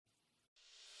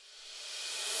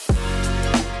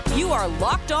You are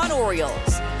Locked On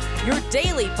Orioles, your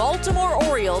daily Baltimore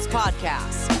Orioles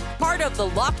podcast. Part of the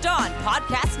Locked On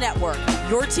Podcast Network,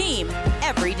 your team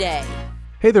every day.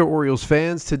 Hey there, Orioles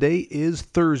fans. Today is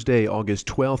Thursday, August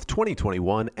 12th,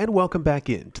 2021, and welcome back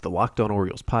in to the Locked On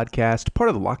Orioles podcast, part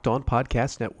of the Locked On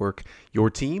Podcast Network, your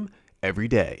team every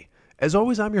day. As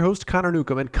always, I'm your host, Connor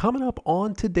Newcomb, and coming up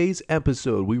on today's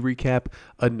episode, we recap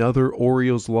another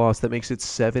Orioles loss that makes it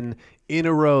 7 in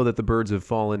a row that the Birds have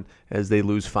fallen as they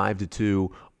lose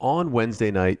 5-2 on Wednesday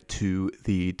night to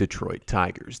the Detroit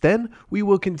Tigers. Then we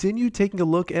will continue taking a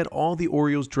look at all the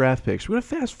Orioles draft picks. We're going to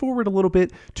fast forward a little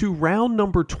bit to round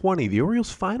number 20, the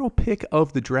Orioles' final pick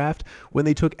of the draft when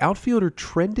they took outfielder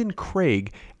Trendon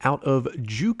Craig out of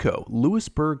JUCO,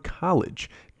 Lewisburg College,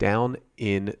 down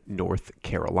in North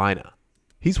Carolina.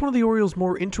 He's one of the Orioles'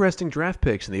 more interesting draft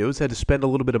picks, and the O's had to spend a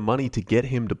little bit of money to get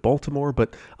him to Baltimore,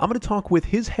 but I'm going to talk with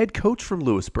his head coach from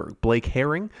Lewisburg, Blake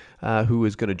Herring, who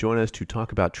is going to join us to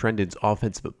talk about Trendon's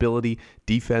offensive ability,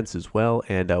 defense as well,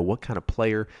 and what kind of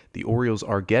player the Orioles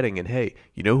are getting. And hey,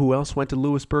 you know who else went to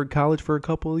Lewisburg College for a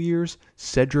couple of years?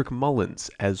 Cedric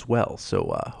Mullins as well.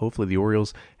 So hopefully the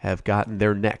Orioles have gotten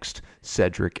their next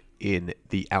Cedric in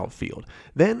the outfield.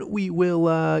 Then we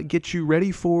will get you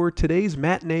ready for today's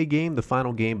matinee game, the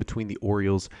final game between the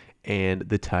Orioles and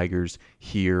the Tigers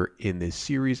here in this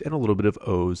series, and a little bit of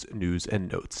O's news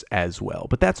and notes as well.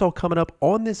 But that's all coming up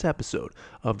on this episode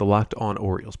of the Locked On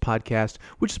Orioles podcast,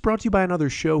 which is brought to you by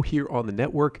another show here on the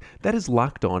network that is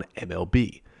Locked On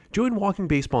MLB. Join Walking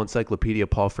Baseball Encyclopedia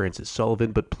Paul Francis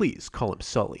Sullivan, but please call him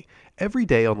Sully, every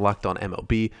day on Locked On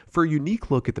MLB for a unique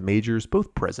look at the majors,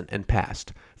 both present and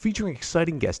past, featuring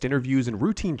exciting guest interviews and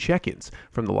routine check-ins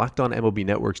from the Locked On MLB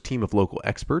Network's team of local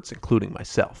experts, including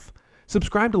myself.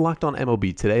 Subscribe to Locked On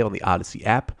MLB today on the Odyssey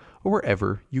app or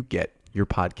wherever you get your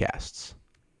podcasts.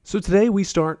 So today we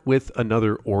start with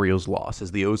another Orioles loss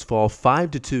as the O's fall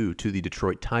 5-2 to the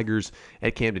Detroit Tigers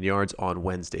at Camden Yards on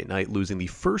Wednesday night, losing the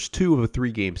first two of a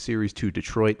three-game series to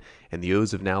Detroit, and the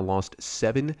O's have now lost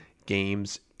 7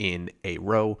 games in a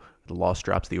row. The loss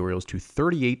drops the Orioles to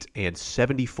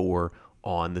 38-74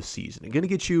 on the season. I'm going to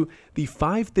get you the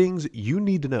 5 things you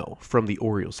need to know from the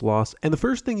Orioles loss, and the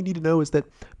first thing you need to know is that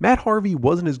Matt Harvey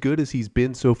wasn't as good as he's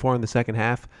been so far in the second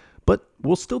half, but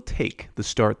we'll still take the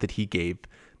start that he gave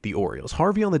the Orioles.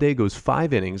 Harvey on the day goes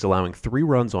 5 innings, allowing 3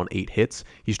 runs on 8 hits.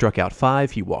 He struck out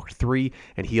 5, he walked 3,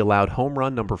 and he allowed home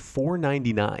run number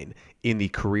 499 in the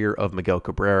career of Miguel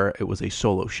Cabrera. It was a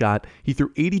solo shot. He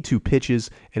threw 82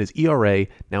 pitches, and his ERA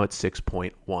now at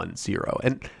 6.10.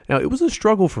 And now it was a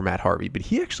struggle for Matt Harvey, but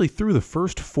he actually threw the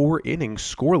first 4 innings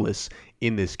scoreless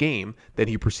in this game. Then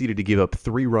he proceeded to give up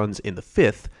 3 runs in the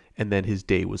 5th, and then his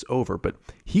day was over. But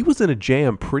he was in a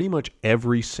jam pretty much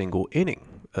every single inning.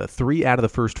 3 out of the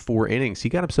first 4 innings, he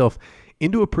got himself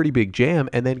into a pretty big jam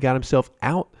and then got himself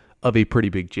out of a pretty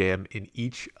big jam in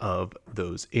each of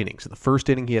those innings. In the first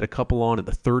inning, he had a couple on. In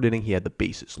the third inning, he had the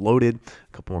bases loaded.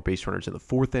 A couple more base runners in the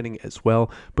fourth inning as well.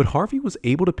 But Harvey was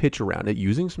able to pitch around it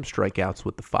using some strikeouts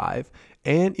with the 5.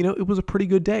 And, it was a pretty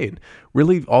good day. And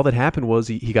really, all that happened was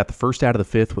he got the first out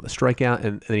of the 5th with a strikeout,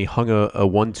 and then he hung a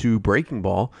 1-2 breaking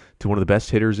ball to one of the best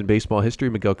hitters in baseball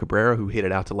history, Miguel Cabrera, who hit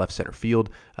it out to left center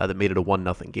field. That made it a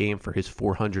 1-0 game for his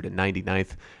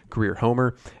 499th career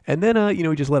homer. And then,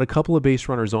 he just let a couple of base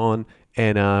runners on.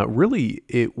 And really,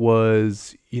 it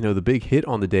was, the big hit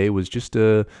on the day was just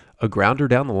a grounder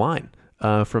down the line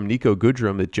from Niko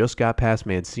Goodrum that just got past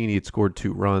Mancini. It scored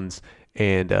 2 runs.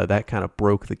 And that kind of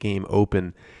broke the game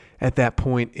open at that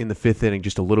point in the 5th inning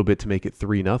just a little bit to make it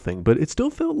 3-0. But it still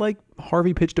felt like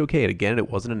Harvey pitched okay. And again, it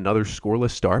wasn't another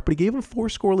scoreless start, but he gave him 4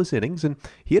 scoreless innings, and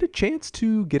he had a chance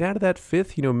to get out of that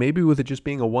 5th, maybe with it just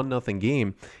being a 1-0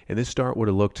 game. And this start would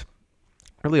have looked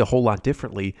really a whole lot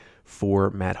differently for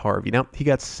Matt Harvey. Now, he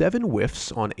got 7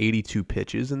 whiffs on 82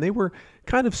 pitches, and they were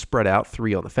kind of spread out,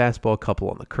 3 on the fastball, a couple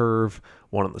on the curve,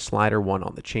 1 on the slider, 1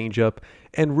 on the changeup.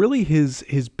 And really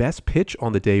his best pitch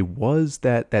on the day was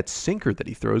that sinker that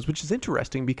he throws, which is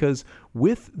interesting because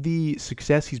with the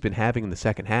success he's been having in the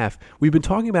second half, we've been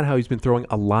talking about how he's been throwing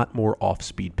a lot more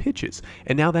off-speed pitches.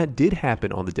 And now that did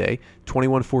happen on the day.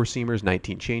 21 four-seamers,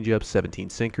 19 changeups, 17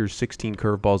 sinkers, 16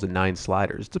 curveballs, and 9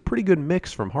 sliders. It's a pretty good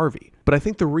mix from Harvey. But I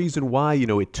think the reason why,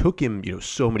 it took him,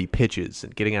 so many pitches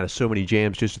and getting out of so many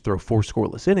jams just to throw 4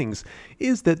 scoreless innings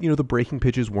is that, the breaking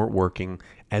pitches weren't working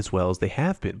as well as they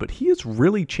have been. But he has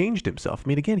really changed himself. I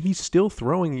mean, again, he's still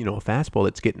throwing, a fastball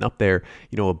that's getting up there,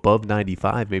 above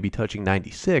 95, maybe touching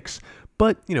 96.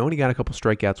 But, and he got a couple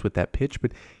strikeouts with that pitch,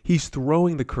 but he's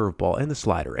throwing the curveball and the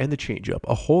slider and the changeup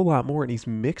a whole lot more, and he's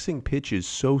mixing pitches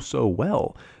so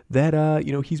well that,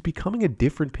 he's becoming a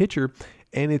different pitcher.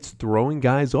 and it's throwing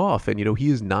guys off. And, he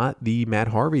is not the Matt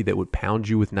Harvey that would pound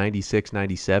you with 96,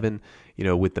 97,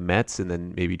 with the Mets and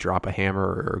then maybe drop a hammer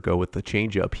or go with the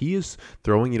changeup. He is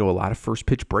throwing, a lot of first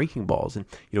pitch breaking balls and,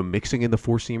 mixing in the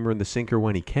four-seamer and the sinker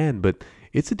when he can, but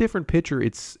it's a different pitcher.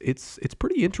 It's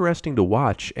pretty interesting to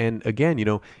watch. And again,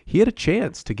 he had a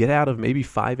chance to get out of maybe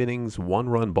 5 innings,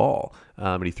 1-run ball.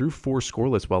 And he threw 4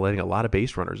 scoreless while letting a lot of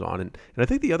base runners on. And I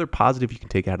think the other positive you can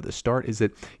take out of the start is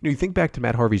that, you think back to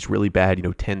Matt Harvey's really bad,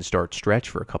 10-start stretch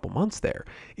for a couple months there,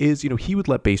 is, he would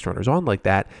let base runners on like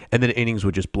that, and then innings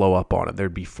would just blow up on him.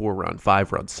 There'd be 4-run,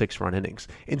 5-run, 6-run innings.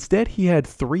 Instead, he had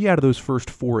 3 out of those first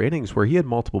 4 innings where he had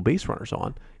multiple base runners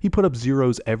on. He put up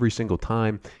zeros every single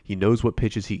time. He knows what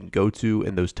pitches he can go to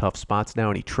in those tough spots now,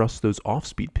 and he trusts those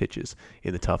off-speed pitches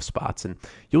in the tough spots. And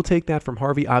you'll take that from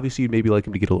Harvey. Obviously, you'd maybe like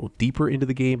him to get a little deeper into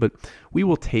the game, but we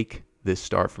will take this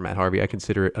start from Matt Harvey. I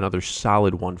consider it another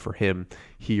solid one for him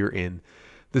here in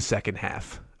the second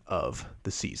half of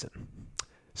the season.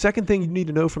 Second thing you need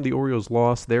to know from the Orioles'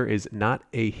 loss, there is not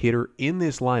a hitter in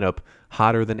this lineup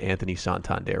hotter than Anthony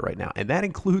Santander right now. And that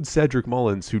includes Cedric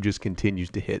Mullins, who just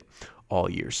continues to hit all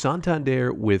year.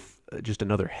 Santander with just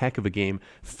another heck of a game,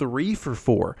 3 for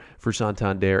 4 for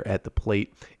Santander at the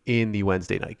plate in the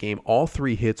Wednesday night game. All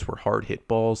 3 hits were hard hit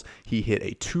balls. He hit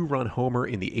a 2-run homer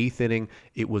in the 8th inning.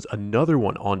 It was another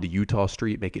one onto Utah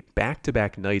Street, make it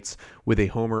back-to-back nights with a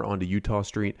homer onto Utah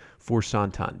Street for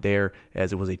Santander,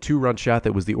 as it was a 2-run shot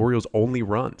that was the Orioles' only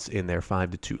runs in their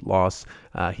 5-2 loss.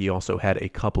 He also had a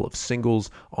couple of singles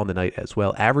on the night as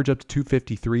well. Average up to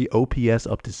 253, OPS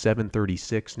up to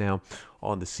 736 now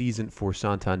on the season for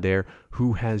Santander,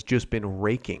 who has just been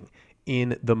raking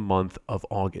in the month of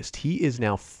August. He is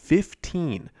now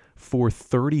 15 for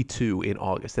 32 in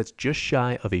August. That's just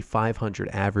shy of a 500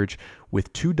 average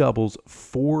with 2 doubles,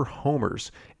 4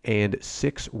 homers, and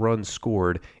 6 runs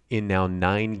scored in now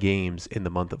 9 games in the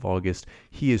month of August.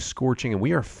 He is scorching, and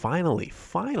we are finally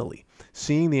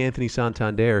seeing the Anthony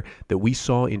Santander that we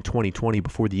saw in 2020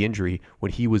 before the injury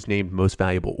when he was named Most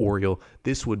Valuable Oriole.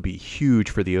 This would be huge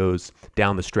for the O's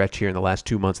down the stretch here in the last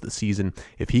 2 months of the season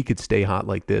if he could stay hot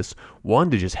like this. 1,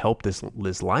 to just help this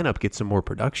lineup get some more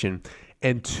production,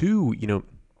 and 2,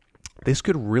 this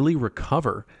could really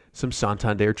recover some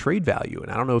Santander trade value.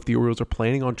 And I don't know if the Orioles are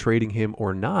planning on trading him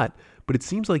or not, but it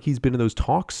seems like he's been in those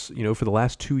talks, for the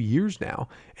last 2 years now.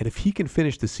 And if he can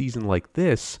finish the season like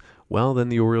this, well, then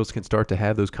the Orioles can start to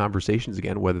have those conversations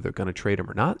again, whether they're going to trade him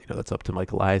or not. That's up to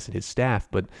Mike Elias and his staff,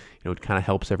 but, it kind of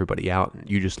helps everybody out. And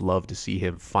you just love to see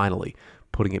him finally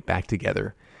putting it back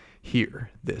together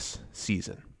here this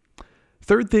season.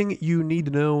 Third thing you need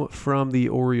to know from the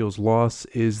Orioles' loss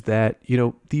is that,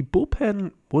 the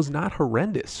bullpen was not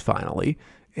horrendous finally,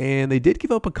 and they did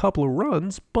give up a couple of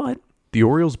runs, but the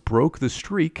Orioles broke the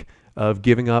streak of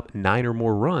giving up 9 or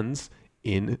more runs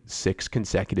in 6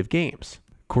 consecutive games.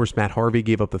 Of course, Matt Harvey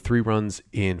gave up the 3 runs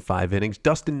in 5 innings.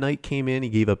 Dustin Knight came in. He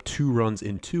gave up 2 runs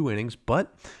in 2 innings,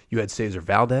 but you had Cesar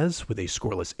Valdez with a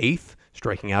scoreless 8th,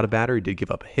 striking out a batter. He did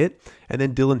give up a hit. And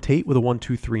then Dylan Tate with a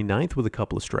 1-2-3 ninth with a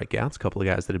couple of strikeouts, a couple of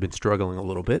guys that have been struggling a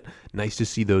little bit. Nice to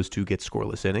see those 2 get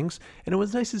scoreless innings. And it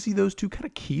was nice to see those 2 kind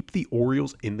of keep the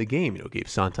Orioles in the game. Gave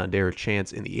Santander a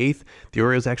chance in the 8th. The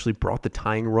Orioles actually brought the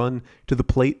tying run to the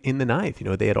plate in the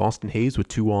 9th. They had Austin Hayes with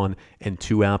 2 on and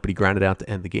 2 out, but he grounded out to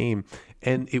end the game.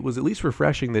 And it was at least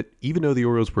refreshing that even though the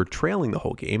Orioles were trailing the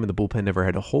whole game and the bullpen never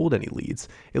had to hold any leads,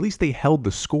 at least they held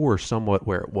the score somewhat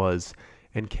where it was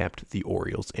and kept the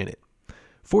Orioles in it.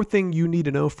 Fourth thing you need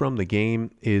to know from the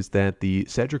game is that the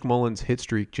Cedric Mullins hit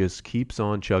streak just keeps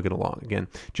on chugging along. Again,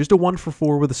 just a 1 for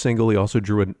 4 with a single. He also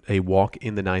drew a walk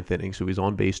in the 9th inning, so he's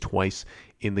on base twice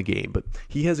in the game. But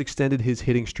he has extended his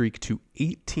hitting streak to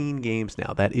 18 games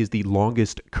now. That is the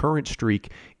longest current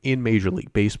streak in Major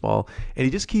League Baseball, and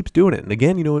he just keeps doing it. And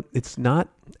again, it's not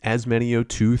as many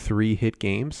 2-3 hit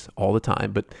games all the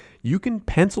time, but you can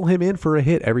pencil him in for a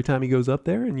hit every time he goes up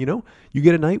there, and you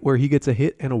get a night where he gets a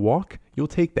hit and a walk, you'll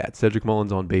take that. Cedric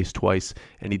Mullins on base twice,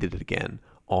 and he did it again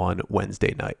on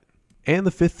Wednesday night. And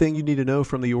the fifth thing you need to know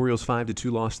from the Orioles'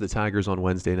 5-2 loss to the Tigers on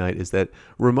Wednesday night is that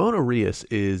Ramon Urias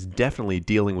is definitely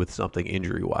dealing with something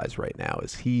injury-wise right now,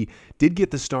 as he did get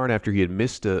the start after he had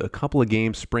missed a couple of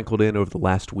games sprinkled in over the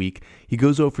last week. He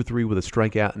goes 0 for 3 with a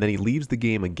strikeout, and then he leaves the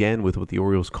game again with what the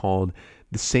Orioles called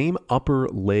the same upper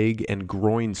leg and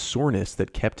groin soreness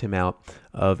that kept him out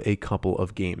of a couple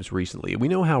of games recently. We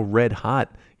know how red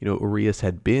hot, Urias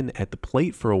had been at the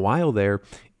plate for a while there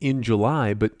in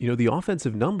July, but, the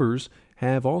offensive numbers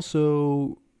have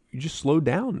also just slowed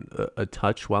down a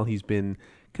touch while he's been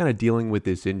kind of dealing with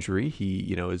this injury. He,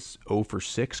 is 0 for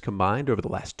 6 combined over the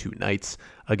last 2 nights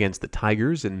against the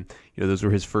Tigers. And, those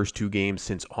were his first 2 games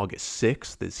since August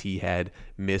 6th, as he had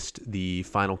missed the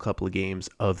final couple of games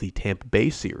of the Tampa Bay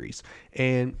series.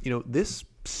 And, this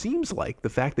seems like the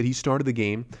fact that he started the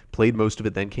game, played most of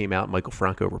it, then came out. Michael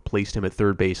Franco replaced him at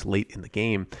third base late in the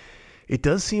game. It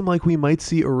does seem like we might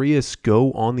see Urias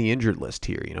go on the injured list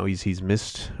here. He's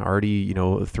missed already,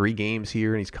 3 games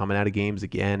here, and he's coming out of games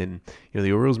again. And,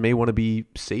 the Orioles may want to be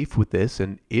safe with this.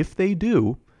 And if they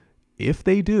do,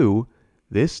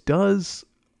 this does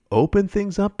open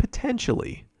things up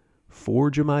potentially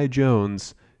for Jahmai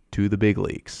Jones to the big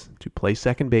leagues to play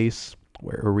second base,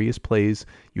 where Urias plays.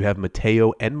 You have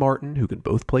Mateo and Martin, who can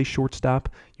both play shortstop.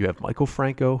 You have Michael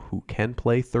Franco, who can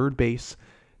play third base.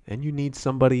 And you need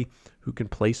somebody who can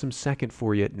play some second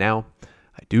for you. Now,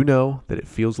 I do know that it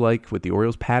feels like with the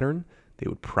Orioles pattern, they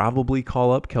would probably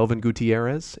call up Kelvin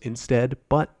Gutierrez instead.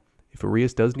 But if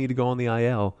Urias does need to go on the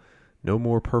IL, no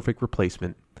more perfect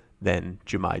replacement than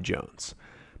Jahmai Jones.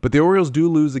 But the Orioles do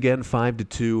lose again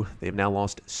 5-2. They've now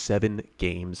lost 7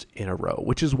 games in a row,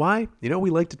 which is why, we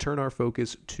like to turn our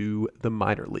focus to the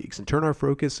minor leagues and turn our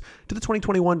focus to the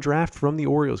 2021 draft from the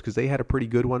Orioles, because they had a pretty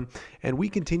good one. And we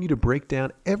continue to break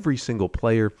down every single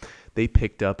player they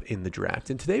picked up in the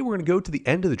draft. And today we're going to go to the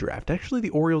end of the draft, actually the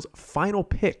Orioles' final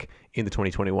pick in the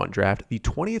 2021 draft, the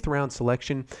 20th round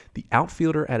selection, the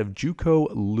outfielder out of JUCO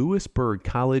Lewisburg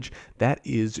College. That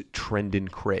is Trendon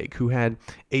Craig, who had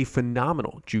a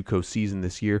phenomenal JUCO season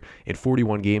this year in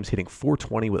 41 games, hitting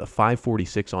 .420 with a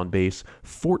 .546 on base,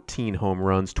 14 home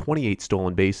runs, 28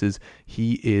 stolen bases.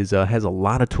 He has a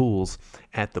lot of tools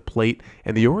at the plate,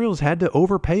 and the Orioles had to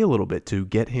overpay a little bit to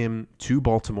get him to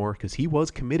Baltimore, because he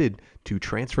was committed to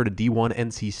transfer to D1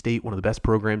 NC State, one of the best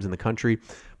programs in the country.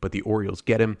 But the Orioles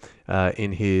get him.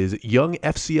 In his young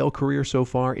FCL career so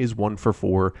far is 1 for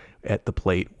 4 at the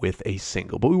plate with a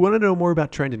single. But we want to know more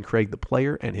about Trendon Craig, the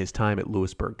player, and his time at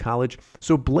Lewisburg College.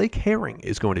 So Blake Herring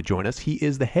is going to join us. He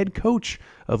is the head coach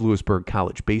of Lewisburg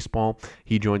College baseball.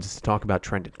 He joins us to talk about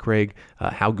Trendon Craig,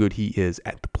 how good he is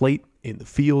at the plate, in the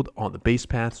field, on the base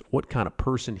paths, what kind of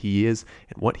person he is,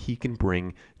 and what he can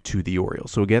bring to the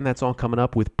Orioles. So again, that's all coming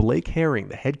up with Blake Herring,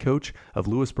 the head coach of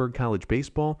Lewisburg College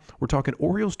baseball. We're talking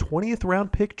Orioles 20th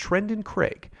round pick Trendon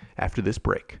Craig after this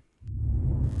break.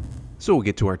 So we'll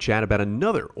get to our chat about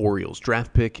another Orioles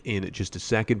draft pick in just a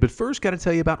second, but first got to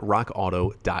tell you about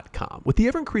RockAuto.com. With the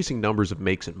ever-increasing numbers of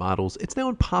makes and models, it's now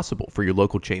impossible for your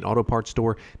local chain auto parts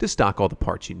store to stock all the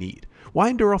parts you need. Why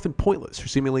endure often pointless or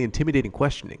seemingly intimidating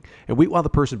questioning and wait while the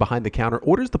person behind the counter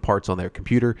orders the parts on their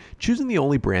computer, choosing the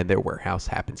only brand their warehouse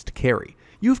happens to carry?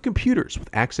 You have computers with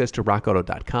access to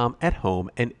RockAuto.com at home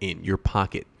and in your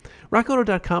pocket.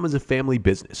 RockAuto.com is a family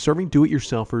business serving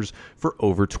do-it-yourselfers for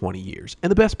over 20 years. And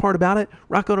the best part about it,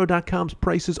 RockAuto.com's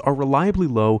prices are reliably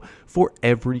low for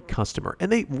every customer.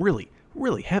 And they really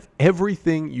have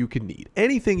everything you can need.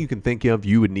 Anything you can think of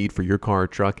you would need for your car or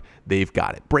truck, they've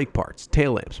got it. Brake parts,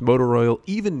 tail lamps, motor oil,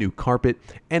 even new carpet,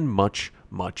 and much,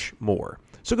 much more.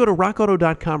 So go to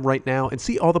rockauto.com right now and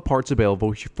see all the parts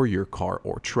available for your car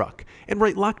or truck. And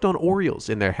write Locked On Orioles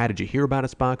in their How Did You Hear About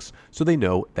Us box so they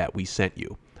know that we sent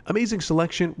you. Amazing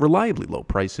selection, reliably low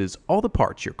prices, all the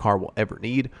parts your car will ever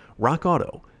need.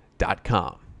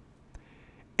 rockauto.com.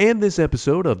 And this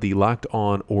episode of the Locked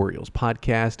On Orioles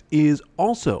podcast is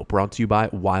also brought to you by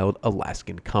Wild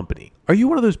Alaskan Company. Are you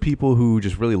one of those people who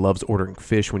just really loves ordering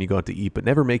fish when you go out to eat but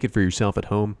never make it for yourself at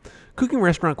home? Cooking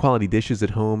restaurant quality dishes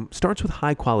at home starts with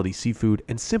high quality seafood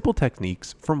and simple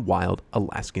techniques from Wild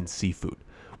Alaskan Seafood.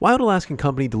 Wild Alaskan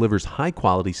Company delivers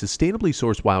high-quality, sustainably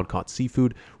sourced wild-caught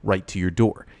seafood right to your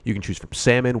door. You can choose from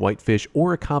salmon, whitefish,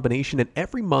 or a combination, and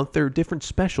every month there are different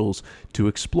specials to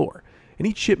explore. And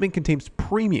each shipment contains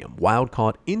premium,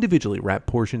 wild-caught, individually wrapped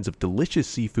portions of delicious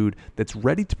seafood that's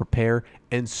ready to prepare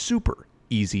and super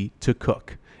easy to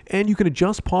cook. And you can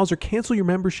adjust, pause, or cancel your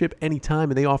membership anytime,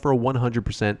 and they offer a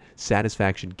 100%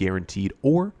 satisfaction guaranteed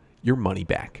or your money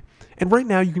back. And right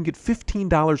now, you can get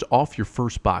 $15 off your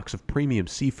first box of premium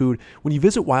seafood when you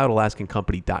visit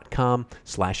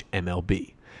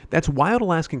wildalaskancompany.com/MLB. That's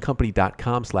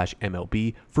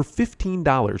wildalaskancompany.com/MLB for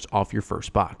 $15 off your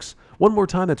first box. One more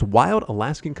time, that's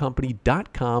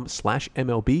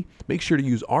wildalaskancompany.com/MLB. Make sure to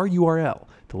use our URL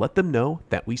to let them know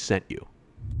that we sent you.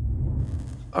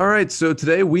 All right, so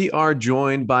today we are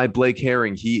joined by Blake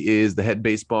Herring. He is the head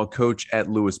baseball coach at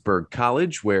Lewisburg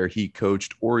College, where he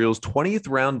coached Orioles 20th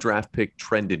round draft pick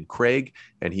Trendon Craig,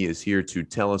 and he is here to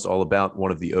tell us all about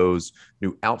one of the O's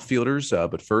new outfielders.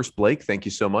 But first, Blake, thank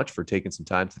you so much for taking some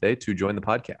time today to join the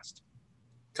podcast.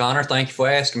 Connor, thank you for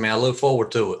asking me. I look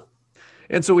forward to it.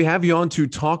 And so we have you on to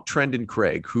talk Trendon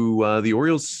Craig, who the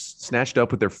Orioles snatched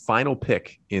up with their final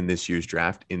pick in this year's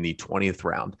draft in the 20th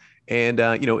round. And,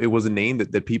 it was a name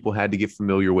that people had to get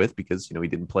familiar with because, he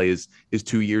didn't play his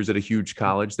 2 years at a huge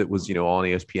college that was, on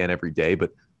ESPN every day.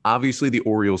 But obviously the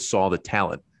Orioles saw the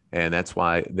talent, and that's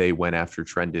why they went after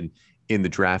Trendon in the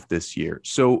draft this year.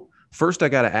 So first I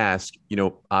got to ask,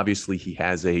 obviously he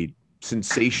has a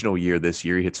sensational year this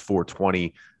year. He hits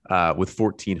 420 with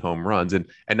 14 home runs, and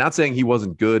not saying he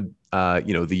wasn't good,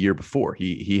 the year before.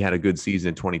 He had a good season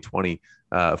in 2020,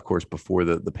 of course, before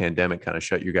the pandemic kind of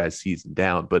shut your guys' season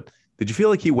down. But did you feel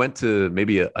like he went to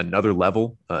maybe another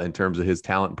level in terms of his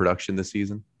talent and production this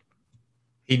season?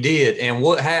 He did, and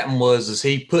what happened was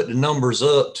he put the numbers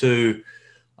up to.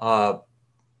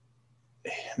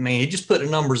 He just put the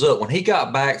numbers up. When he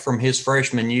got back from his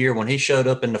freshman year, when he showed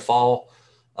up in the fall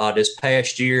this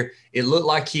past year, it looked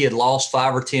like he had lost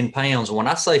 5 or 10 pounds. And when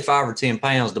I say 5 or 10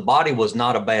 pounds, the body was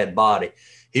not a bad body.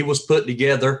 He was put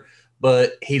together,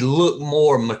 but he looked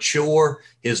more mature.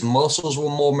 His muscles were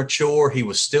more mature. He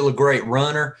was still a great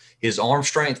runner. His arm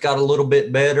strength got a little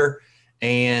bit better.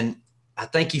 And I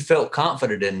think he felt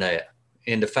confident in that,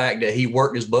 in the fact that he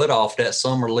worked his butt off that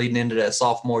summer leading into that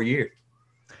sophomore year.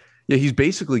 Yeah, he's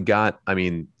basically got,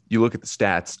 you look at the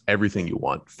stats, everything you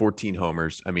want. 14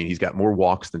 homers. He's got more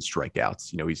walks than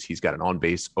strikeouts. He's got an on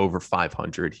base over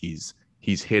 500. He's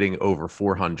hitting over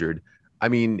 400.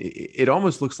 It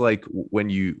almost looks like when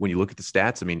you look at the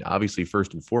stats, obviously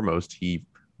first and foremost, he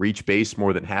reached base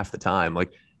more than half the time.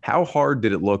 Like, how hard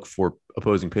did it look for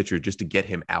opposing pitchers just to get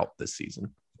him out this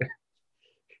season?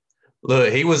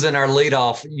 Look, he was in our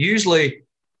leadoff. Usually,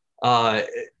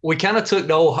 we kind of took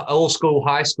the old school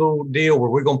high school deal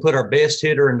where we're going to put our best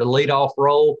hitter in the leadoff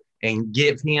role and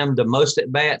give him the most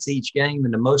at bats each game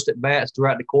and the most at bats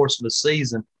throughout the course of the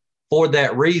season for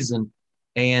that reason.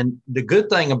 And the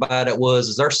good thing about it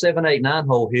was our 7, 8, 9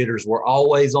 hole hitters were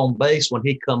always on base when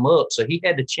he come up. So he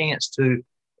had the chance to,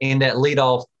 in that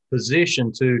leadoff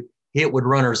position, to hit with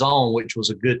runners on, which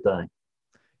was a good thing.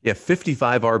 Yeah,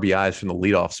 55 RBIs from the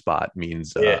leadoff spot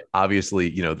means obviously,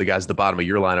 the guys at the bottom of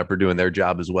your lineup are doing their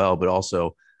job as well, but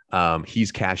also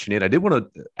he's cashing in. I did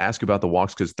want to ask about the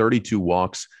walks because 32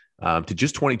 walks to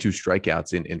just 22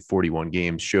 strikeouts in 41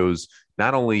 games shows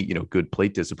not only, good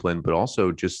plate discipline, but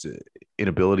also just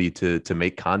inability to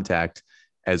make contact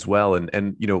as well.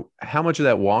 And how much of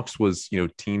that walks was,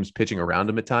 teams pitching around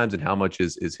him at times, and how much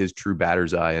is his true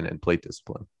batter's eye and plate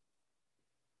discipline?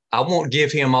 I won't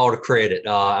give him all the credit.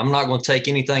 I'm not going to take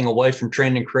anything away from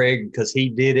Trendon Craig because he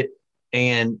did it.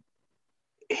 And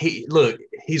he's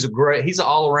an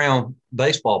all-around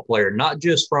baseball player, not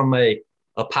just from a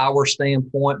power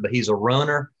standpoint, but he's a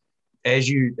runner. As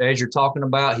you're talking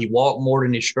about, he walked more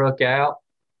than he struck out,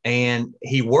 and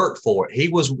he worked for it. He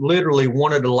was literally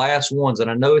one of the last ones,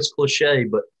 and I know it's cliche,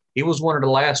 but he was one of the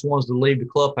last ones to leave the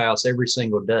clubhouse every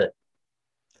single day.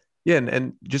 Yeah,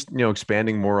 and just,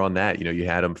 expanding more on that, you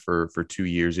had him for 2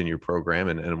 years in your program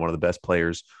and one of the best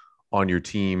players on your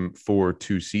team for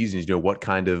 2 seasons. What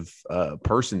kind of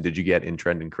person did you get in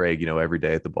Trendon Craig, every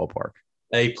day at the ballpark?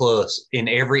 A+ in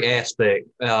every aspect.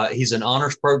 He's an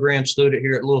honors program student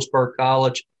here at Lewisburg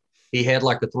College. He had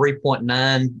like a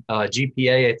 3.9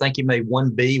 GPA. I think he made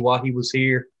 1B while he was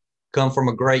here. Come from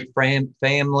a great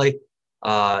family.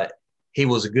 He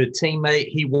was a good teammate.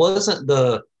 He wasn't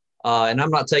and I'm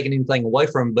not taking anything away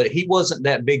from him, but he wasn't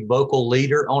that big vocal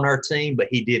leader on our team, but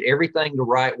he did everything the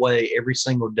right way every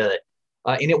single day.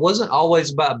 And it wasn't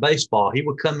always about baseball. He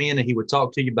would come in and he would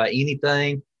talk to you about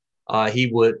anything.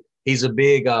 He's a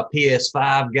big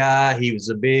PS5 guy. He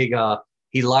was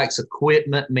he likes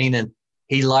equipment, meaning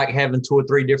he liked having 2 or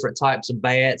 3 different types of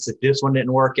bats. If this one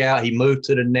didn't work out, he moved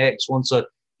to the next one. So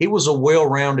he was a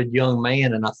well-rounded young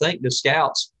man. And I think the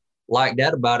scouts liked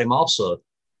that about him also.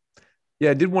 Yeah,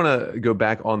 I did want to go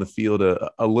back on the field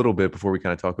a little bit before we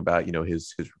kind of talk about,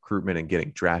 his recruitment and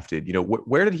getting drafted.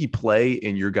 Where did he play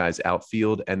in your guys'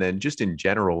 outfield? And then just in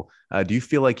general, do you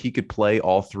feel like he could play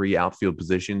all 3 outfield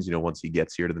positions, once he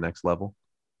gets here to the next level?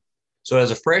 So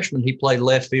as a freshman, he played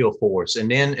left field for us.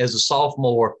 And then as a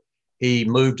sophomore, he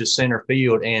moved to center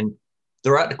field. And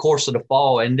throughout the course of the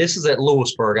fall, and this is at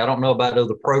Lewisburg, I don't know about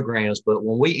other programs, but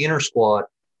when we inter squad,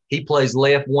 he plays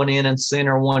left 1 inning,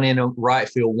 center 1 inning, right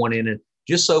field 1 inning,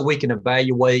 just so we can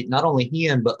evaluate not only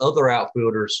him, but other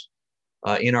outfielders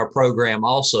in our program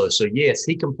also. So, yes,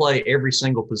 he can play every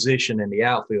single position in the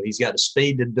outfield. He's got the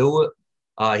speed to do it.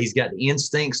 He's got the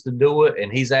instincts to do it,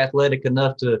 and he's athletic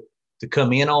enough to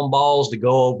come in on balls, to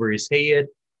go over his head.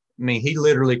 He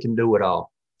literally can do it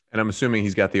all. And I'm assuming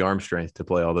he's got the arm strength to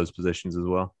play all those positions as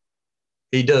well.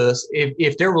 He does.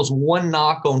 If there was one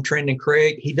knock on Trendon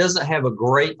Craig, he doesn't have a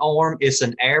great arm. It's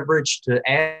an average to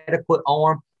adequate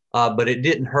arm, but it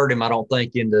didn't hurt him, I don't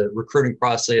think, in the recruiting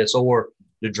process or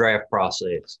the draft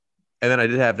process. And then I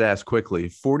did have to ask quickly,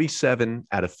 47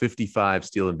 out of 55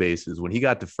 stealing bases. When he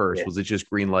got to first, was it just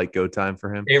green light go time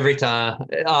for him? Every time.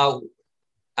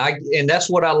 And that's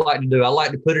what I like to do. I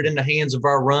like to put it in the hands of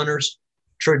our runners.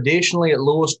 Traditionally at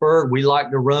Lewisburg, we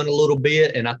like to run a little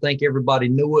bit, and I think everybody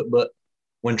knew it. But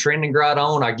when Trendon got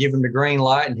on, I give him the green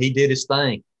light, and he did his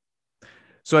thing.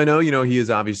 So I know, he has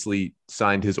obviously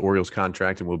signed his Orioles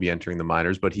contract and will be entering the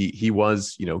minors, but he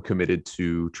was, committed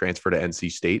to transfer to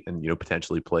NC State and,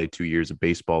 potentially play 2 years of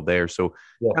baseball there. So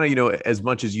kind of, as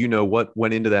much as what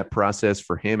went into that process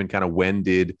for him, and kind of when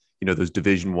did, those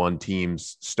Division I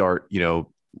teams start,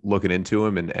 looking into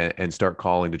him and start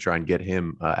calling to try and get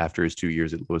him after his 2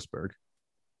 years at Lewisburg?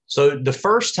 So the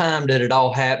first time that it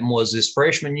all happened was his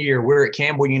freshman year. We're at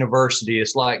Campbell University.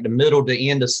 It's like the middle to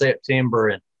end of September,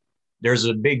 and there's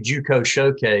a big JUCO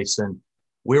showcase, and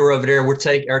we were over there.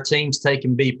 Our team's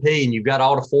taking BP, and you've got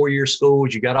all the 4-year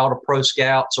schools, you got all the pro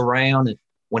scouts around. And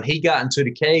when he got into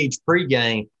the cage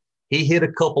pregame, he hit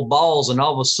a couple balls, and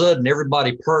all of a sudden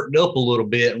everybody perked up a little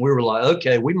bit, and we were like,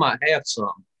 okay, we might have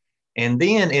something. And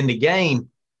then in the game,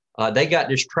 they got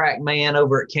this track man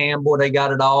over at Campbell. They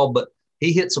got it all, but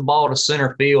he hits a ball to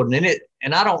center field,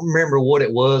 and I don't remember what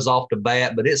it was off the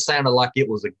bat, but it sounded like it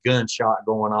was a gunshot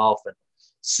going off. And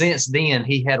since then,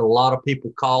 he had a lot of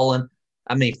people calling.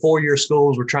 I mean, 4-year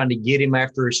schools were trying to get him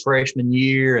after his freshman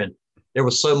year, and there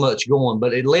was so much going.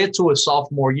 But it led to his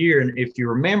sophomore year, and if you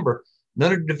remember,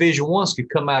 none of the Division I's could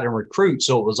come out and recruit,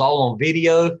 so it was all on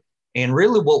video. And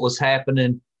really what was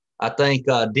happening, I think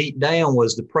deep down,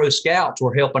 was the pro scouts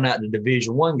were helping out the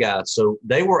Division I guys. So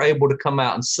they were able to come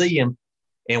out and see him,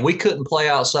 and we couldn't play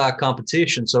outside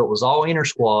competition, so it was all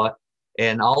inter-squad.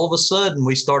 And all of a sudden,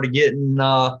 we started getting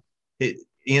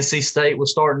NC State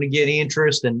was starting to get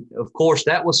interest. And, of course,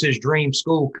 that was his dream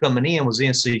school coming in, was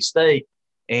NC State.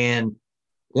 And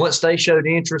once they showed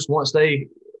interest, once they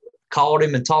called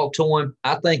him and talked to him,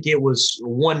 I think it was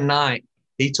one night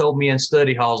he told me in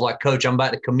study halls, like, Coach, I'm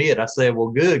about to commit. I said, well,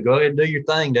 good. Go ahead and do your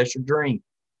thing. That's your dream.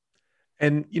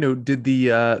 And, did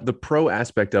the pro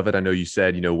aspect of it, I know you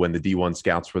said, when the D1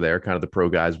 scouts were there, kind of the pro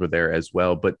guys were there as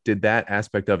well, but did that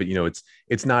aspect of it,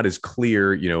 it's not as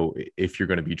clear, if you're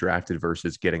going to be drafted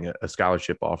versus getting a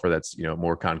scholarship offer that's,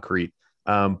 more concrete.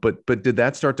 But did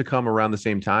that start to come around the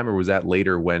same time, or was that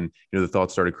later when, the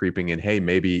thoughts started creeping in, hey,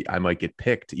 maybe I might get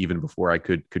picked even before I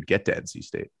could get to NC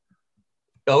State?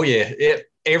 Oh, yeah.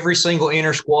 Every single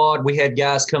inter squad, we had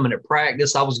guys coming at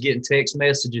practice. I was getting text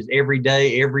messages every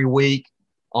day, every week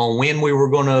on when we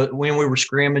were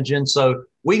scrimmaging. So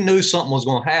we knew something was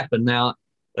going to happen. Now,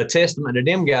 a testament to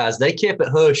them guys, they kept it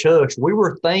hush hush. We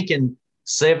were thinking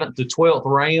 7th to 12th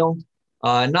round.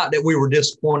 Not that we were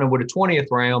disappointed with the 20th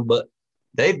round, but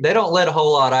they don't let a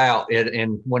whole lot out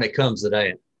and when it comes to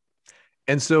that.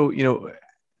 And so,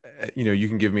 you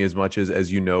can give me as much as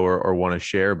or want to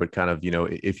share, but kind of,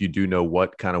 if you do know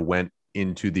what kind of went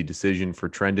into the decision for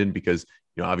Trendon, because,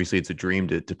 obviously it's a dream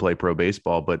to play pro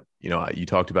baseball, but, you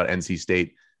talked about NC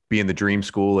State being the dream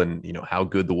school and, how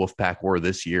good the Wolfpack were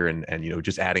this year and,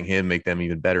 just adding him, make them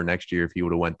even better next year if he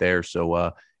would have went there.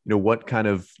 So, what kind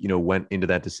of, went into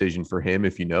that decision for him,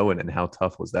 if and how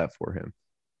tough was that for him?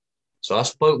 So I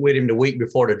spoke with him the week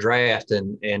before the draft,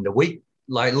 and the week,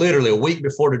 like literally a week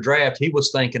before the draft, he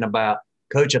was thinking about,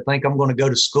 Coach, I think I'm going to go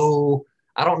to school.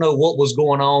 I don't know what was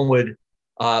going on with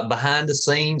behind the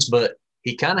scenes, but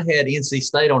he kind of had NC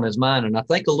State on his mind. And I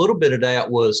think a little bit of that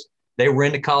was they were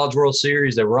in the College World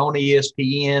Series. They were on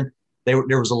ESPN. There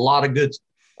was a lot of good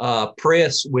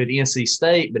press with NC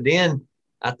State. But then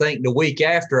I think the week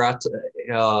after,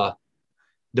 the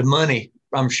money,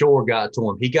 I'm sure, got to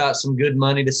him. He got some good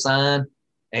money to sign.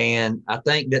 And I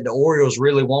think that the Orioles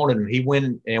really wanted him. He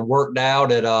went and worked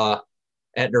out at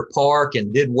their park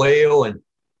and did well. And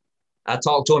I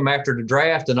talked to him after the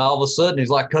draft, and all of a sudden he's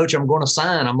like, Coach, I'm going to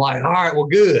sign. I'm like, all right, well,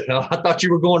 good. I thought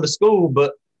you were going to school,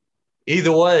 but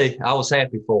either way, I was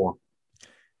happy for him.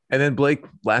 And then, Blake,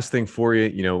 last thing for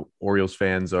you, Orioles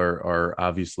fans are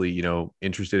obviously,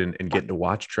 interested in getting to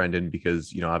watch Trendon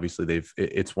because, obviously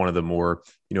it's one of the more,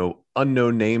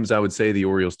 unknown names I would say the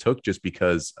Orioles took just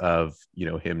because of,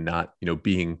 him not,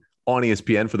 being on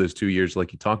ESPN for those 2 years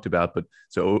like you talked about. But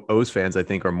so O's fans, I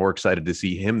think, are more excited to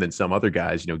see him than some other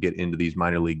guys, get into these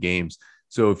minor league games.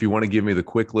 So if you want to give me the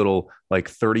quick little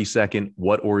 30-second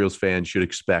what Orioles fans should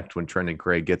expect when Trendon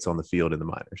Craig gets on the field in the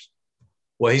minors.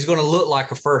 Well, he's going to look like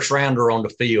a first rounder on the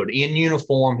field. In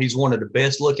uniform, he's one of the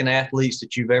best looking athletes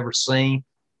that you've ever seen.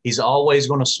 He's always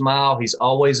going to smile. He's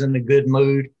always in a good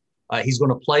mood. He's going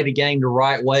to play the game the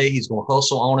right way. He's going to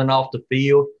hustle on and off the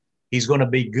field. He's going to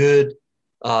be good,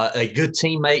 a good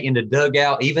teammate in the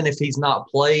dugout, even if he's not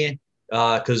playing,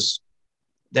 because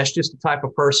that's just the type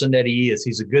of person that he is.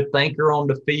 He's a good thinker on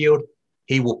the field.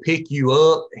 He will pick you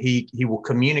up. He will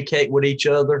communicate with each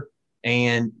other,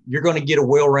 and you're going to get a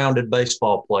well-rounded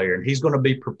baseball player, and he's going to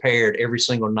be prepared every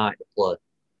single night to play.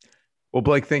 Well,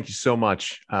 Blake, thank you so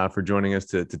much for joining us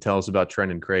to tell us about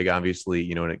Trendon Craig.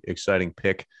 Obviously, an exciting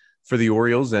pick for the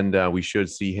Orioles, and we should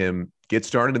see him get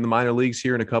started in the minor leagues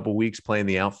here in a couple weeks, playing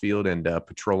the outfield and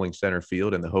patrolling center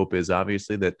field. And the hope is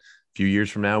obviously that a few years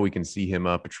from now, we can see him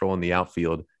patrolling the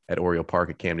outfield at Oriole Park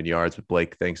at Camden Yards. But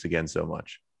Blake, thanks again so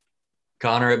much.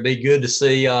 Connor, it'd be good to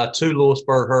see two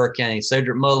Lewisburg Hurricanes,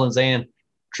 Cedric Mullins and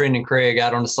Trendon Craig,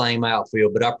 out on the same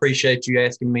outfield. But I appreciate you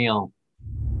asking me on.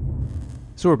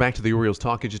 So we're back to the Orioles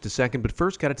talk in just a second, but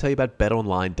first got to tell you about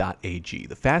betonline.ag,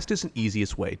 the fastest and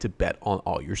easiest way to bet on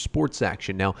all your sports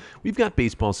action. Now, we've got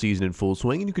baseball season in full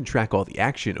swing, and you can track all the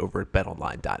action over at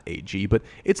betonline.ag, but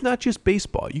it's not just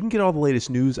baseball. You can get all the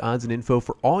latest news, odds, and info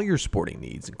for all your sporting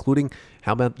needs, including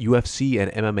how about UFC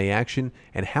and MMA action,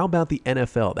 and how about the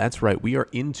NFL? That's right, we are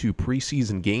into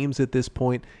preseason games at this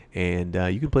point, and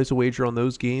you can place a wager on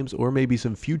those games or maybe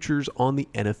some futures on the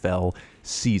NFL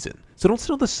season. So don't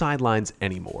sit on the sidelines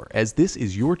anymore, as this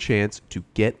is your chance to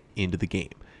get into the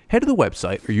game. Head to the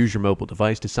website or use your mobile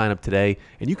device to sign up today,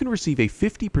 and you can receive a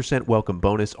 50% welcome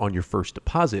bonus on your first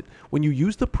deposit when you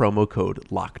use the promo code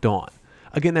LOCKEDON.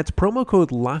 Again, that's promo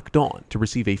code LOCKEDON to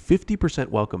receive a 50%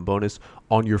 welcome bonus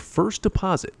on your first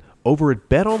deposit over at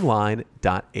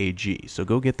betonline.ag. So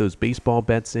go get those baseball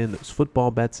bets in, those football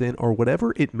bets in, or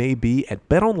whatever it may be at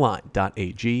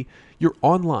betonline.ag, your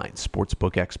online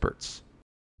sportsbook experts.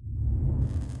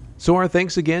 So our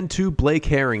thanks again to Blake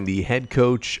Herring, the head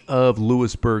coach of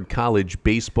Lewisburg College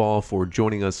Baseball, for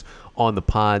joining us on the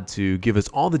pod to give us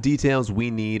all the details we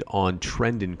need on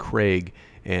Trendon Craig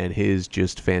and his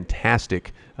just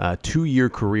fantastic 2-year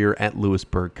career at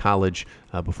Lewisburg College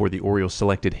before the Orioles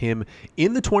selected him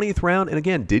in the 20th round, and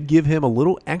again, did give him a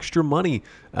little extra money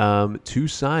to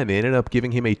sign. They ended up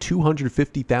giving him a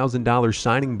 $250,000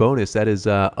 signing bonus. That is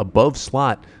above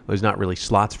slot. There's not really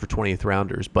slots for 20th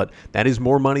rounders, but that is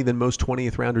more money than most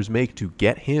 20th rounders make to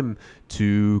get him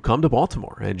to come to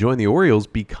Baltimore and join the Orioles,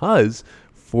 because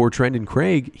for Trendon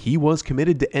Craig, he was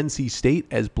committed to NC State,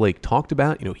 as Blake talked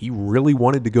about. He really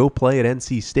wanted to go play at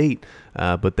NC State,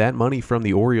 but that money from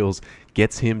the Orioles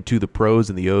gets him to the pros,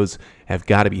 and the O's have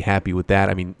got to be happy with that.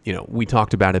 I mean, we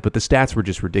talked about it, but the stats were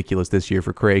just ridiculous this year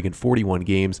for Craig. In 41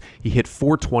 games, he hit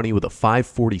 .420 with a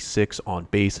 .546 on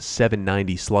base,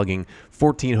 .790 slugging,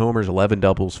 14 homers, 11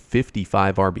 doubles,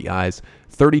 55 RBIs,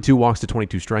 32 walks to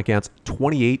 22 strikeouts,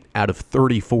 28 out of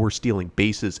 34 stealing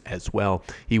bases as well.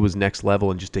 He was next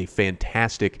level and just a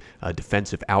fantastic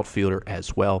defensive outfielder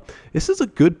as well. This is a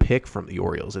good pick from the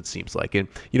Orioles, it seems like. And,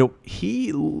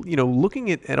 he,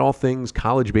 looking at all things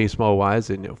college baseball wise,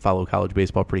 and follow college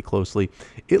baseball pretty closely,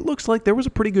 it looks like there was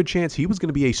a pretty good chance he was going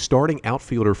to be a starting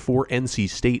outfielder for NC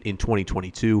State in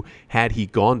 2022 had he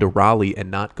gone to Raleigh and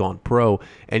not gone pro.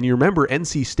 And you remember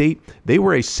NC State, they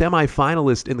were a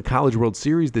semifinalist in the College World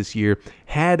Series this year.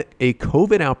 Had a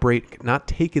COVID outbreak not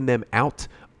taken them out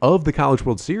of the College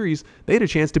World Series, they had a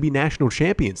chance to be national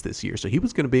champions this year. So he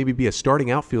was going to maybe be a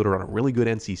starting outfielder on a really good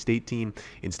NC State team.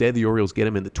 Instead, the Orioles get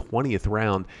him in the 20th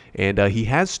round. And he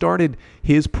has started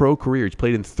his pro career. He's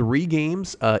played in 3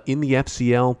 games in the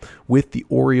FCL with the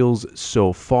Orioles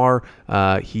so far.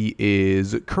 He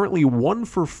is currently 1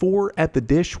 for 4 at the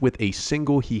dish with a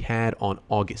single he had on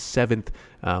August 7th.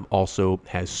 Also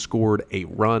has scored a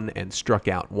run and struck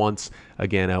out once.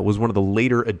 Again, was one of the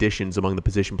later additions among the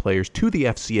position players to the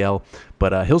FCL,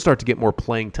 but he'll start to get more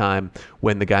playing time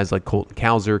when the guys like Colton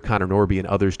Cowser, Connor Norby, and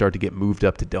others start to get moved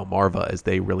up to Delmarva, as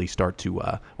they really start to,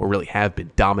 or really have been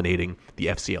dominating the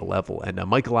FCL level. And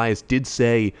Mike Elias did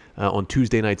say on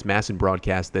Tuesday night's Masson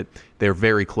broadcast that they're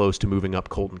very close to moving up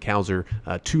Colton Cowser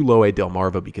to Low A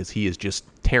Delmarva, because he is just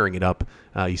tearing it up.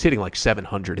 He's hitting like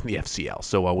 700 in the FCL.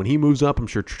 So when he moves up, I'm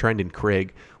sure Trendon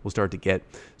Craig will start to get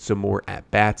some more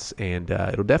at-bats, and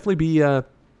it'll definitely be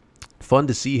fun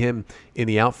to see him in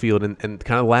the outfield. And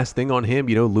kind of the last thing on him,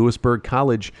 Lewisburg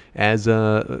College, as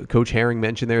Coach Herring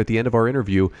mentioned there at the end of our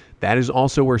interview, that is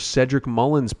also where Cedric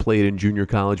Mullins played in junior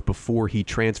college before he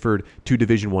transferred to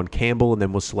Division I Campbell and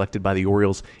then was selected by the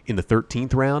Orioles in the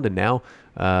 13th round. And now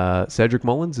Cedric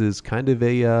Mullins is kind of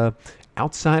a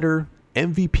outsider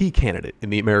MVP candidate in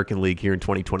the American League here in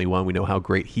 2021. We know how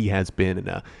great he has been,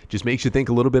 and just makes you think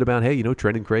a little bit about, hey,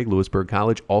 Trendon Craig, Lewisburg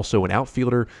College, also an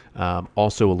outfielder,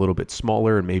 also a little bit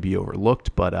smaller and maybe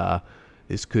overlooked, but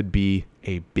this could be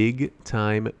a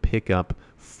big-time pickup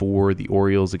for the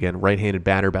Orioles. Again, right-handed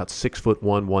batter, about 6'1",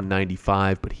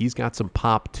 195, but he's got some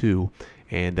pop too,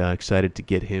 and excited to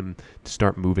get him to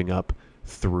start moving up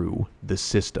through the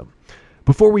system.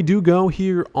 Before we do go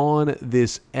here on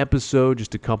this episode,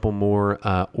 just a couple more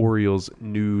Orioles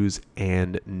news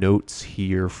and notes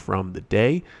here from the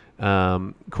day.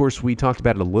 Of course, we talked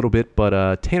about it a little bit,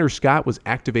 but Tanner Scott was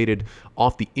activated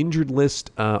off the injured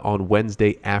list on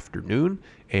Wednesday afternoon,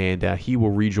 and he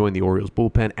will rejoin the Orioles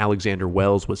bullpen. Alexander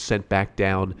Wells was sent back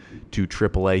down to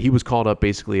AAA. He was called up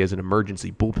basically as an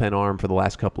emergency bullpen arm for the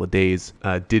last couple of days.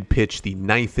 Did pitch the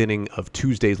 9th inning of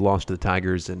Tuesday's loss to the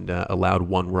Tigers and allowed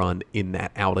 1 run in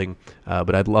that outing.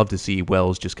 But I'd love to see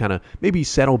Wells just kind of maybe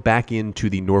settle back into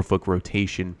the Norfolk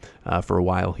rotation for a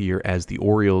while here, as the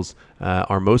Orioles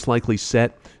are most likely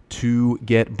set to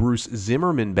get Bruce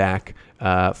Zimmerman back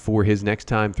for his next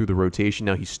time through the rotation.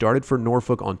 Now, he started for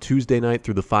Norfolk on Tuesday night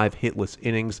through the 5 hitless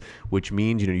innings, which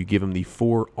means, you give him the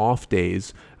 4 off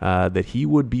days, that he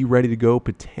would be ready to go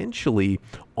potentially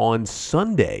on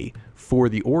Sunday for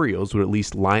the Orioles, would at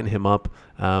least line him up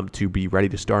to be ready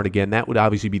to start again. That would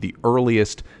obviously be the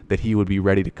earliest that he would be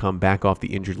ready to come back off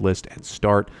the injured list and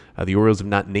start. The Orioles have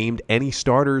not named any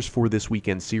starters for this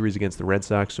weekend series against the Red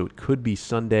Sox, so it could be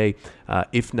Sunday.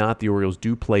 If not, the Orioles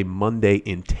do play Monday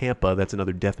in Tampa. That's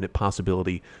another definite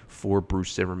possibility for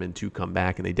Bruce Zimmerman to come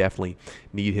back, and they definitely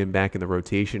need him back in the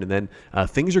rotation. And then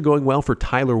things are going well for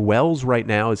Tyler Wells right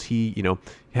now, as he,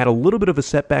 had a little bit of a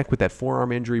setback with that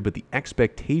forearm injury, but the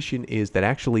expectation is that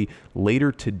actually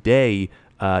later today,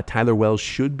 Tyler Wells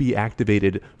should be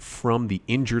activated from the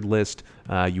injured list.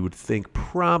 You would think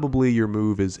probably your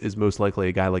move is most likely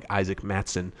a guy like Isaac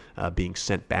Matson being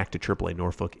sent back to AAA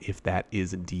Norfolk, if that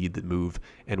is indeed the move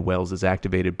and Wells is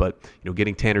activated. But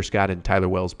getting Tanner Scott and Tyler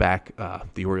Wells back,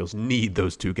 the Orioles need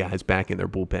those two guys back in their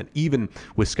bullpen. Even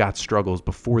with Scott's struggles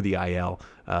before the IL,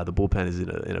 the bullpen is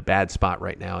in a bad spot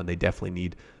right now, and they definitely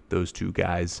need those two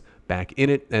guys back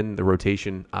in it. And the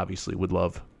rotation obviously would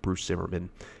love Bruce Zimmerman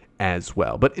as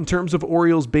well. But in terms of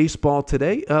Orioles baseball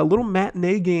today, a little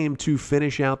matinee game to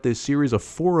finish out this series, a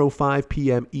 4:05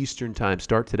 p.m. Eastern time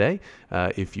start today,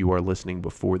 if you are listening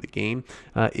before the game.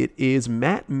 It is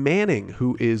Matt Manning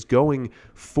who is going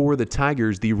for the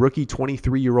Tigers. The rookie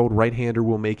 23-year-old right-hander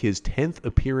will make his 10th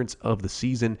appearance of the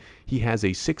season. He has a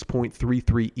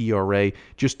 6.33 ERA,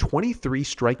 just 23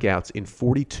 strikeouts in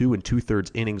 42 2/3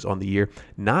 innings on the year.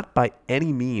 Not by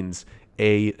any means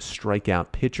a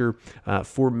strikeout pitcher.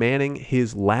 For Manning,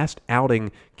 his last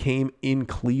outing came in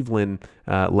Cleveland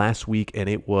last week, and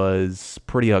it was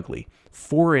pretty ugly.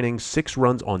 4 innings, 6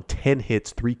 runs on 10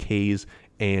 hits, 3 Ks,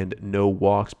 and no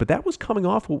walks. But that was coming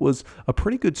off what was a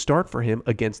pretty good start for him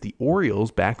against the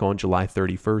Orioles back on July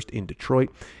 31st in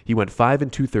Detroit. He went 5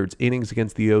 2/3 innings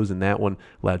against the O's in that one,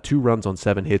 allowed 2 runs on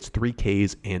 7 hits, 3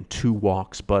 Ks, and 2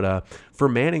 walks. But for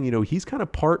Manning, he's kind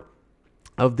of part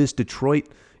of this Detroit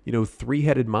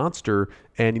three-headed monster,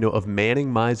 and, of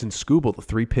Manning, Mize, and Skubal, the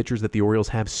 3 pitchers that the Orioles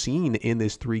have seen in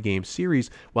this 3-game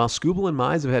series. While Skubal and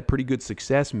Mize have had pretty good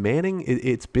success, Manning,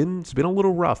 it's been a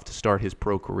little rough to start his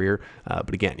pro career.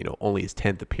 But again, only his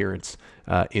 10th appearance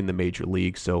in the major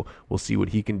league, so we'll see what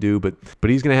he can do. But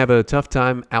he's going to have a tough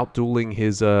time out-dueling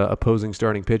his opposing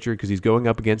starting pitcher, because he's going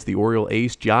up against the Oriole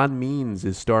ace. John Means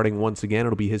is starting once again.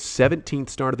 It'll be his 17th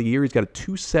start of the year. He's got a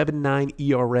 2.79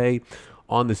 ERA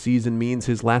on the season. Means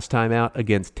his last time out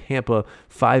against Tampa,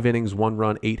 5 innings, 1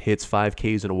 run, 8 hits, 5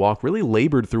 Ks, and a walk. Really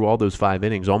labored through all those 5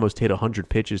 innings, almost hit 100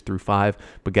 pitches through 5,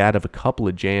 but got out of a couple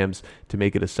of jams to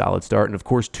make it a solid start. And of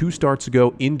course, 2 starts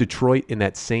ago in Detroit in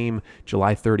that same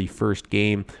July 31st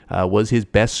game was his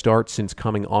best start since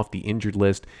coming off the injured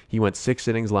list. He went 6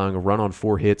 innings, allowing a run on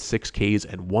 4 hits, 6 Ks,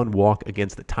 and 1 walk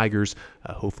against the Tigers.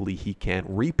 Hopefully he can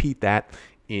repeat that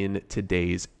in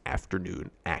today's afternoon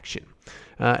action.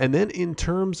 And then in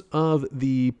terms of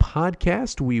the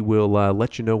podcast, we will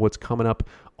let you know what's coming up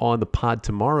on the pod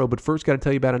tomorrow. But first, got to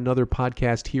tell you about another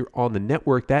podcast here on the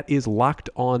network. That is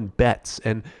Locked On Bets.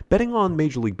 And betting on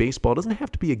Major League Baseball doesn't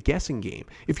have to be a guessing game.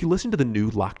 If you listen to the new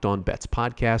Locked On Bets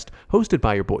podcast, hosted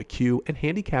by your boy Q and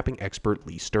handicapping expert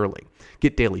Lee Sterling.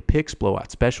 Get daily picks, blowout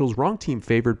specials, wrong team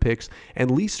favored picks, and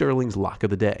Lee Sterling's Lock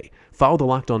of the Day. Follow the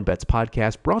Locked On Bets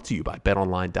podcast, brought to you by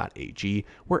betonline.ag,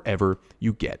 wherever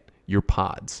you get your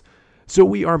pods. So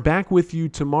we are back with you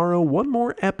tomorrow. One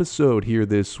more episode here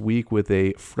this week with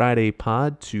a Friday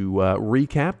pod to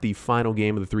recap the final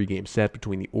game of the 3-game set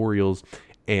between the Orioles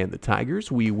and the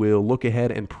Tigers. We will look ahead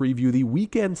and preview the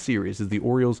weekend series as the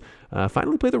Orioles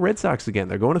finally play the Red Sox again.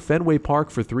 They're going to Fenway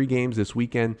Park for 3 games this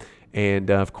weekend.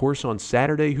 And, of course, on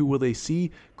Saturday, who will they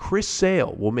see? Chris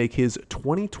Sale will make his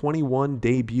 2021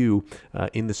 debut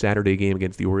in the Saturday game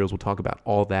against the Orioles. We'll talk about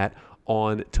all that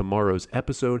on tomorrow's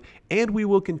episode. And we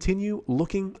will continue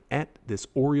looking at this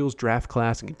Orioles draft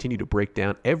class and continue to break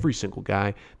down every single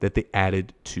guy that they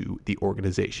added to the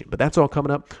organization. But that's all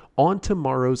coming up on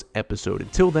tomorrow's episode.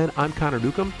 Until then, I'm Connor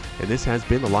Newcomb, and this has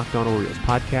been the Locked On Orioles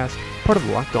podcast, part of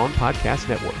the Locked On Podcast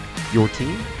Network, your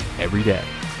team every day.